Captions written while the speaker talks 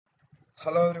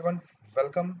Hello everyone,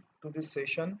 welcome to this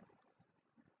session.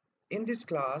 In this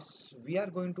class, we are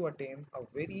going to attempt a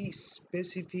very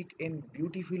specific and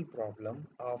beautiful problem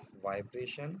of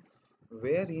vibration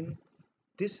wherein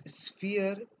this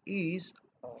sphere is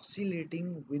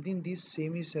oscillating within this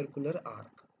semicircular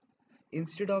arc.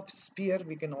 Instead of sphere,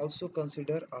 we can also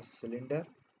consider a cylinder.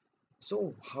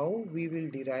 So how we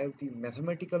will derive the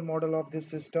mathematical model of this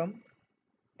system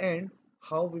and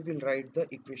how we will write the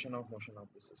equation of motion of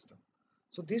the system.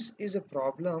 So this is a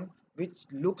problem which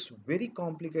looks very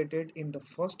complicated in the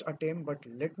first attempt, but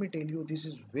let me tell you this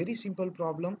is very simple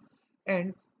problem,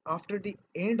 and after the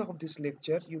end of this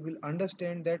lecture you will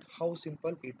understand that how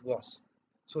simple it was.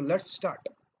 So let's start.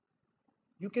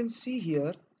 You can see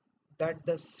here that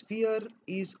the sphere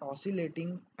is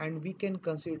oscillating and we can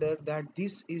consider that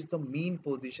this is the mean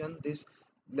position. This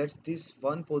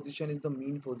one position is the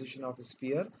mean position of a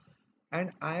sphere,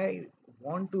 and I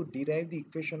want to derive the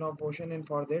equation of motion, and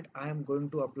for that I am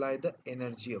going to apply the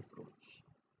energy approach.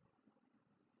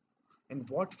 And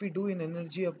what we do in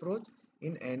energy approach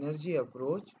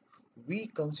we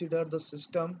consider the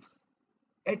system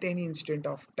at any instant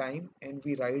of time and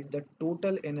we write the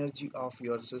total energy of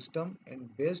your system, and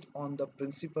based on the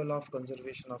principle of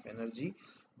conservation of energy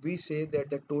we say that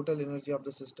the total energy of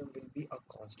the system will be a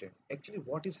constant. Actually,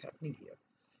 what is happening here,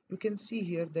 you can see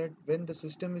here that when the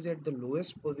system is at the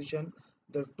lowest position,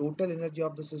 the total energy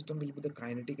of the system will be the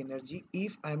kinetic energy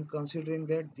if I am considering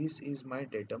that this is my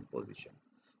datum position.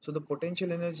 So the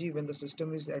potential energy when the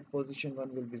system is at position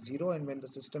 1 will be 0, and when the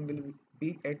system will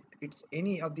be at its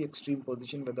any of the extreme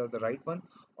position, whether the right one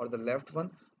or the left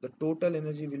one, the total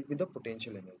energy will be the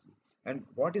potential energy. And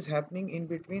what is happening in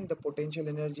between, the potential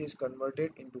energy is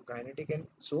converted into kinetic and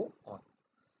so on.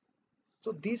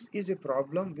 So this is a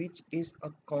problem which is a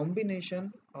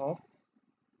combination of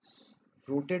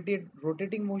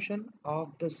rotating motion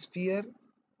of the sphere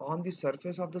on the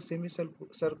surface of the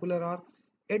semicircular arc.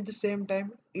 At the same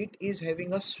time, it is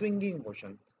having a swinging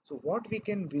motion. So what we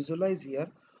can visualize here,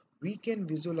 we can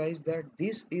visualize that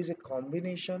this is a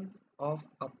combination of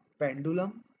a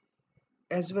pendulum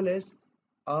as well as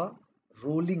a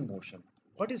rolling motion.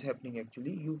 What is happening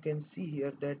actually, you can see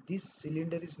here that this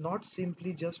cylinder is not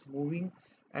simply just moving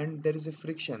and there is a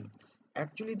friction.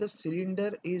 Actually the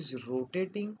cylinder is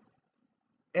rotating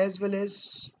as well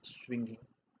as swinging.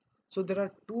 So there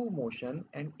are two motion,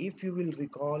 and if you will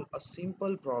recall a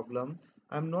simple problem,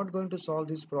 I'm not going to solve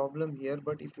this problem here,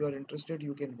 but if you are interested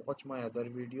you can watch my other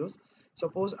videos.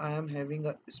 Suppose I am having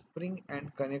a spring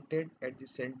and connected at the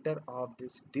center of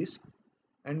this disc,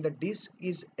 and the disc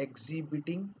is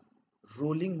exhibiting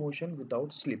rolling motion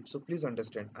without slip. So please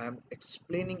understand, I am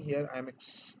explaining here,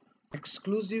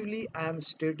 exclusively I am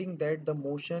stating that the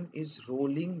motion is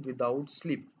rolling without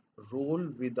slip. Roll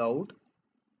without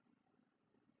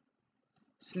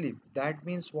slip, that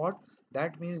means what,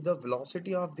 that means the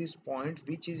velocity of this point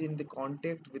which is in the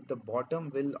contact with the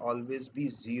bottom will always be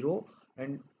zero.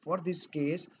 And for this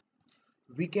case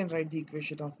we can write the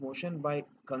equation of motion by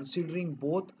considering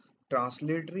both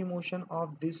translatory motion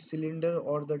of this cylinder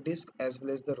or the disc as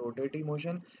well as the rotating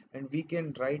motion, and we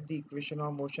can write the equation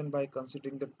of motion by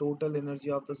considering the total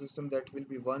energy of the system, that will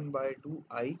be 1 by 2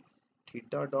 I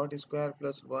theta dot square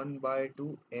plus 1 by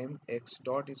 2 mx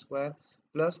dot square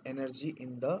plus energy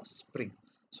in the spring.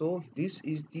 So this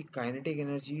is the kinetic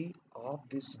energy of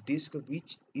this disc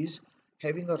which is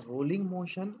having a rolling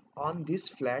motion on this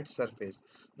flat surface.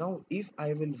 Now if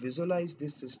I will visualize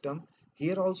this system,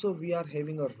 here also we are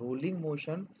having a rolling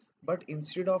motion, but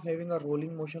instead of having a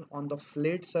rolling motion on the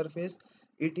flat surface,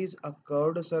 it is a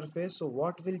curved surface. So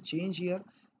what will change here,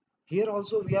 here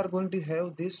also we are going to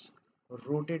have this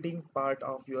rotating part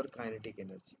of your kinetic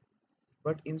energy,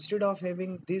 but instead of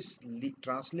having this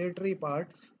translatory part,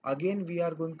 again we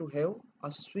are going to have a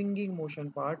swinging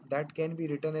motion part that can be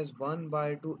written as 1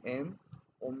 by 2 m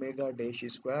omega dash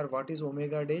square. What is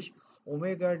omega dash?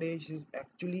 Omega dash is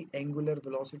actually angular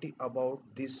velocity about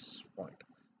this point.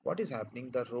 What is happening,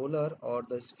 the roller or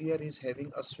the sphere is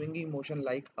having a swinging motion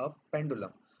like a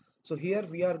pendulum. So here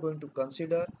we are going to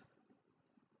consider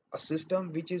a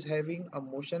system which is having a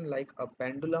motion like a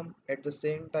pendulum. At the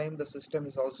same time the system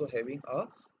is also having a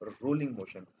rolling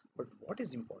motion. But what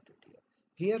is important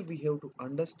here, we have to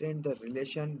understand the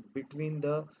relation between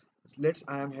the, let's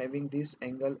I am having this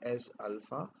angle as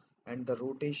alpha and the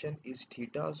rotation is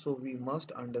theta. So we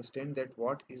must understand that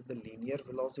what is the linear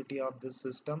velocity of this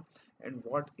system and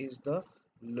what is the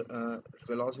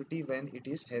velocity when it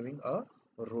is having a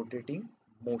rotating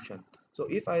motion. So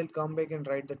if I'll come back and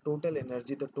write the total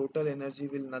energy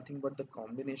will nothing but the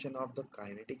combination of the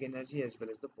kinetic energy as well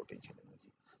as the potential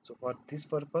energy. So for this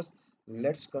purpose,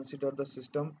 Let's consider the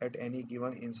system at any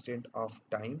given instant of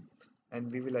time,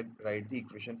 and we will write the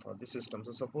equation for the system.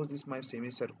 So suppose this is my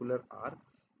semicircular R,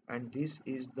 and this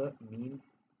is the mean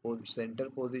center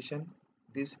position.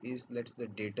 This is, let's the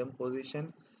datum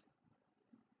position.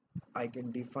 I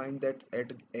can define that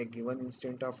at a given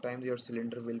instant of time your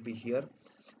cylinder will be here,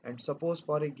 and suppose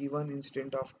for a given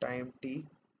instant of time t,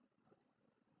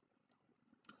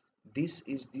 this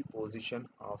is the position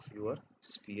of your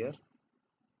sphere,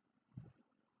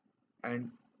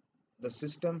 and the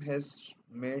system has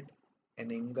made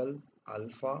an angle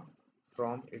alpha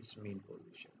from its mean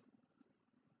position.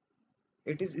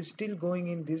 It is still going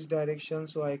in this direction,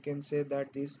 so I can say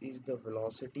that this is the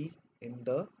velocity in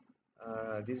the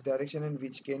this direction, and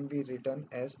which can be written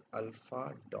as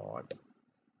alpha dot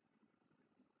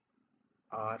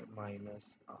r minus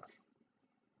r,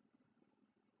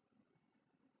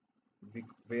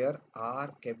 where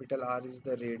r, capital R, is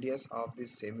the radius of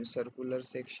this semicircular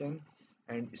section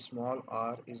and small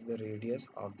r is the radius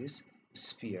of this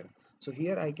sphere. So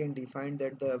here I can define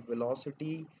that the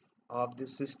velocity of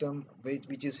this system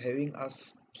which is having a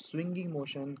swinging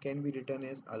motion can be written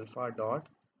as alpha dot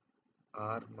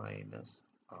r minus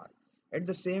r. At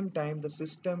the same time, the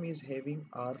system is having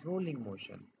a rolling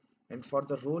motion, and for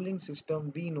the rolling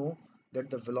system we know that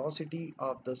the velocity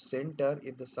of the center,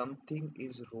 if the something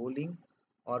is rolling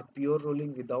or pure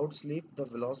rolling without slip, the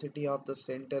velocity of the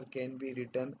center can be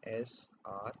written as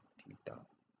r theta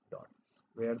dot,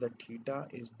 where the theta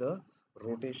is the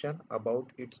rotation about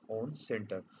its own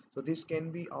center. So this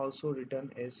can be also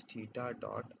written as theta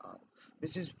dot r.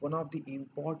 This is one of the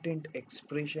important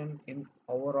expression in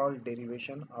overall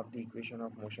derivation of the equation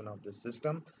of motion of the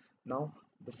system. Now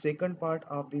the second part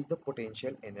of this, the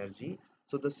potential energy.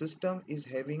 So the system is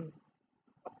having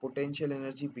a potential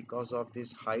energy because of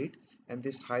this height, and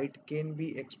this height can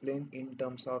be explained in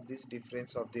terms of this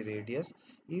difference of the radius.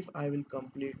 If I will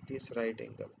complete this right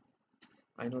angle,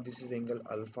 I know this is angle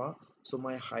alpha, so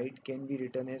my height can be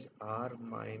written as r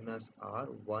minus r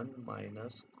 1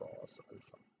 minus cos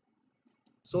alpha.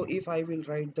 So if I will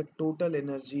write the total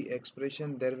energy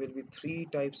expression, there will be three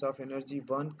types of energy.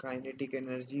 One, kinetic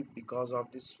energy because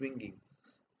of the swinging,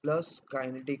 plus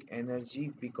kinetic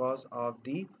energy because of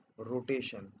the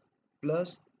rotation,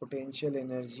 plus potential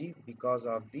energy because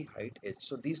of the height h.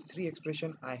 So these three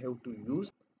expression I have to use.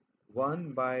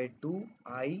 1 by 2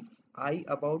 I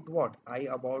about what? I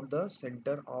about the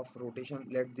center of rotation.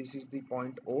 Let this is the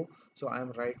point O. So I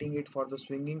am writing it for the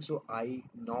swinging. So I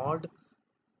nod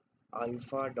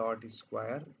alpha dot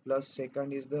square, plus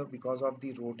second is the because of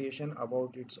the rotation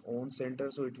about its own center,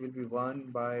 so it will be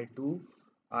 1 by 2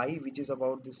 I, which is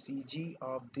about the cg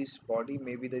of this body,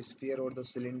 maybe the sphere or the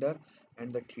cylinder,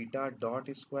 and the theta dot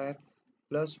square,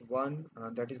 plus 1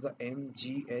 that is the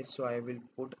mgh, so I will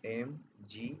put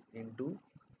mg into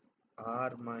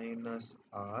r minus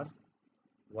r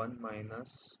 1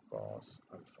 minus cos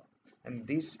alpha, and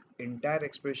this entire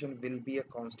expression will be a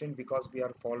constant because we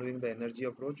are following the energy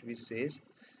approach which says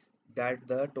that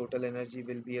the total energy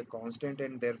will be a constant,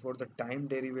 and therefore the time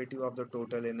derivative of the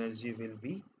total energy will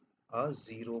be a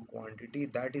zero quantity.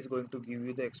 That is going to give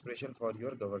you the expression for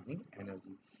your governing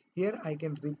energy. Here I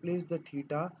can replace the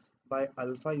theta by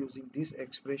alpha using this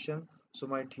expression, so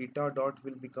my theta dot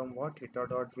will become what? Theta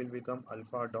dot will become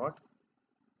alpha dot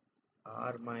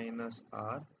r minus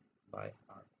r by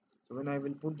r. So when I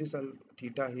will put this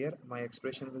theta here, my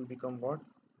expression will become what?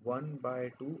 1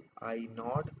 by 2 I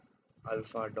naught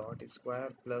alpha dot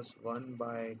square plus 1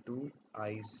 by 2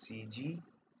 I cg,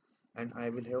 and I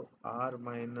will have r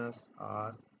minus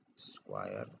r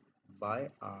square by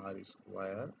r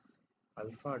square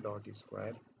alpha dot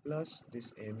square plus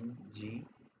this mg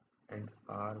and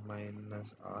r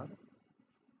minus r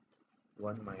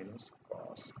 1 minus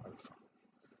cos alpha.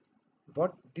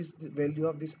 What is the value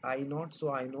of this I naught?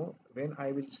 So I know when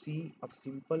I will see a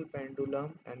simple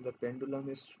pendulum and the pendulum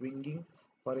is swinging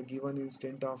for a given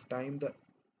instant of time, the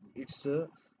its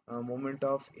moment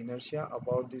of inertia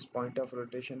about this point of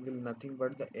rotation will nothing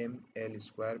but the ml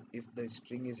square if the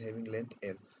string is having length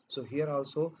l. So here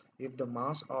also, if the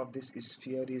mass of this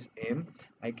sphere is m,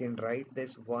 I can write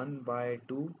this 1 by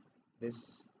 2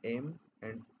 this m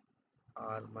and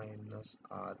r minus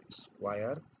r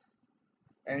square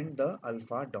and the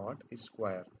alpha dot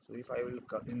square. So if I will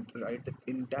write the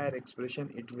entire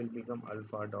expression, it will become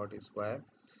alpha dot square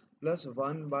plus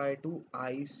 1 by 2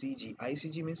 ICG.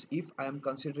 ICG means if I am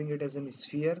considering it as a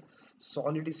sphere,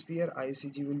 solid sphere,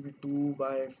 ICG will be 2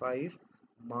 by 5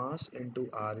 mass into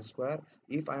r square.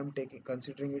 If I am taking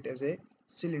considering it as a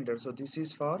cylinder, so this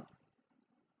is for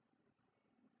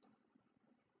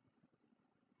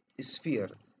sphere,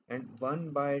 and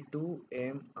 1 by 2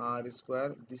 mr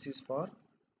square, this is for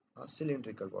a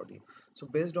cylindrical body. So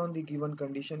based on the given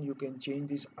condition, you can change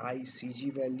this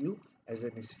ICG value as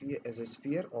a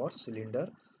sphere or cylinder.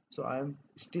 So I'm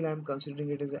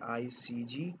considering it as a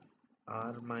ICG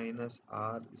r minus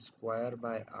r square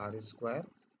by r square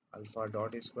alpha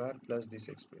dot square plus this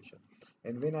expression.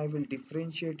 And when I will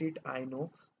differentiate it, I know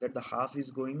that the half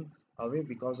is going away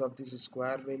because of this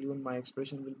square value, and my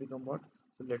expression will become what?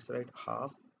 So let's write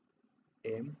half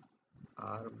m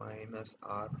r minus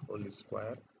r whole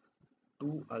square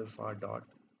 2 alpha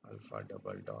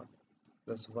double dot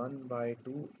plus 1 by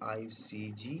 2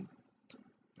 ICG,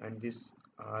 and this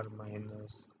r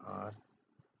minus r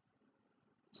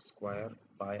square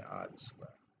by r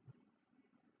square.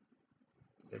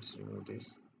 Let's remove this,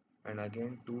 and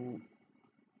again 2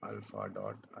 alpha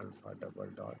double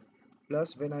dot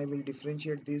plus, when I will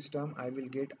differentiate this term, I will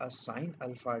get a sine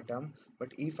alpha term.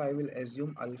 But if I will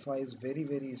assume alpha is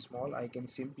very small, I can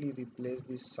simply replace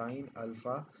this sine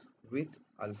alpha with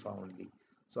alpha only.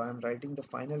 So I am writing the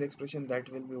final expression, that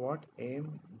will be what?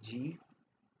 mg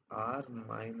r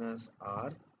minus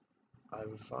r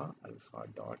alpha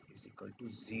dot is equal to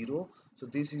 0. So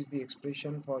this is the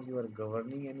expression for your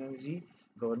governing energy,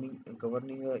 governing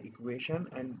equation.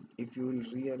 And if you will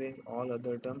rearrange all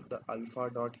other terms, the alpha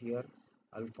dot here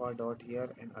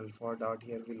and alpha dot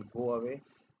here will go away.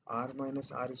 R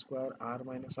minus r square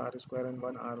and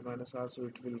 1 r minus r, so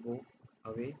it will go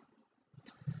away,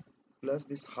 plus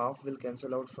this half will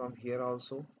cancel out from here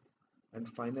also. And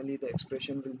finally the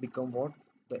expression will become what?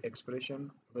 The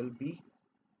expression will be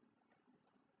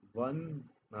 1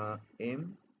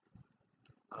 m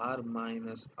r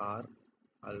minus r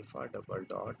alpha double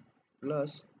dot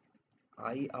plus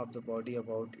I of the body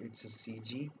about its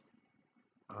CG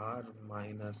r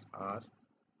minus r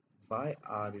by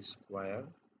r square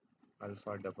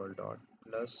alpha double dot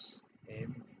plus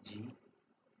mg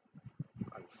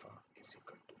alpha is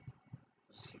equal to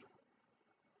 0.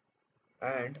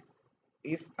 And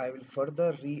if I will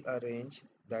further rearrange,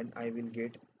 then I will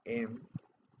get m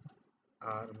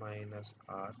r minus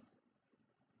r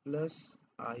plus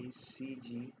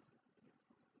ICG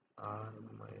r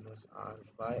minus r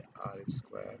by r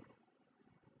square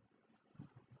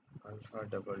alpha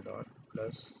double dot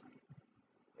plus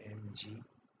mg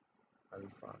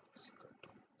alpha is equal to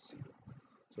 0.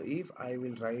 So if I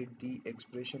will write the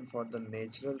expression for the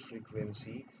natural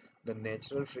frequency, the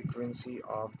natural frequency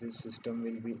of this system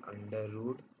will be under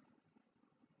root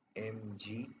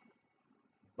mg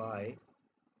by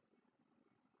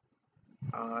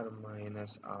r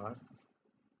minus r.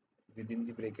 Within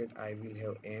the bracket I will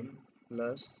have m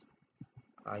plus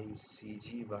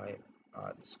ICG by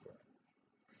r square.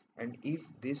 And if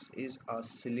this is a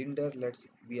cylinder, let's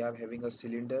we are having a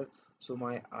cylinder, so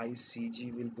my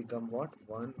ICG will become what?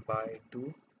 1 by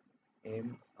 2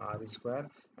 m r square,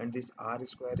 and this r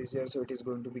square is here, so it is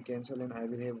going to be cancelled, and I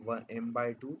will have 1 m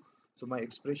by 2. So my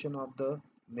expression of the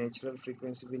natural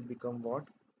frequency will become what?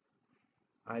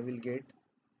 I will get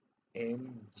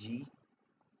mg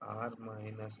r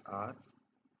minus r.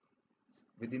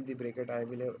 Within the bracket I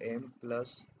will have m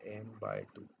plus m by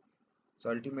 2. So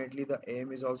ultimately the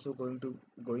m is also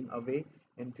going away,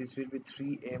 and this will be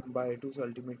 3m by 2. So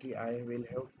ultimately I will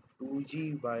have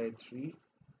 2g by 3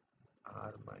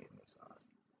 r minus r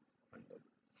under.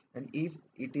 And if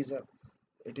it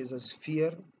is a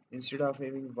sphere, instead of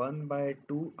having 1 by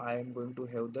 2, I am going to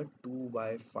have the 2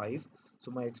 by 5.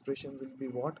 So my expression will be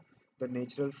what? The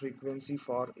natural frequency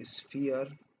for a sphere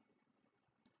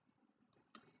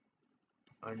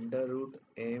under root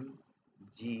m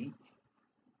g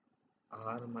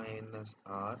r minus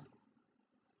r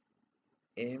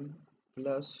m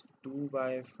plus 2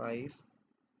 by 5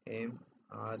 m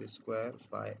r square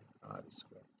by r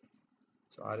square.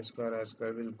 So r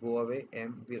square will go away,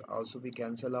 m will also be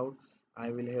cancelled out.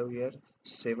 I will have here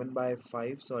 7 by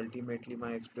 5. So ultimately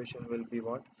my expression will be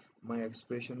what? My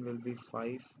expression will be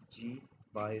 5g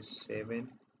by 7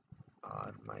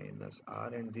 r minus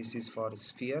r, and this is for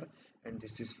sphere and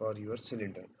this is for your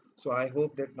cylinder. So I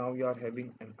hope that now you are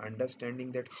having an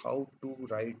understanding that how to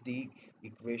write the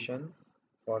equation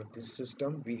for this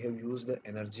system. We have used the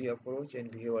energy approach,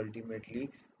 and we have ultimately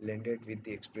landed with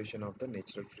the expression of the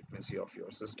natural frequency of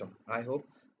your system. I hope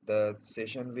the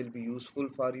session will be useful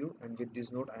for you, and with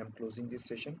this note I am closing this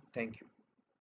session. Thank you.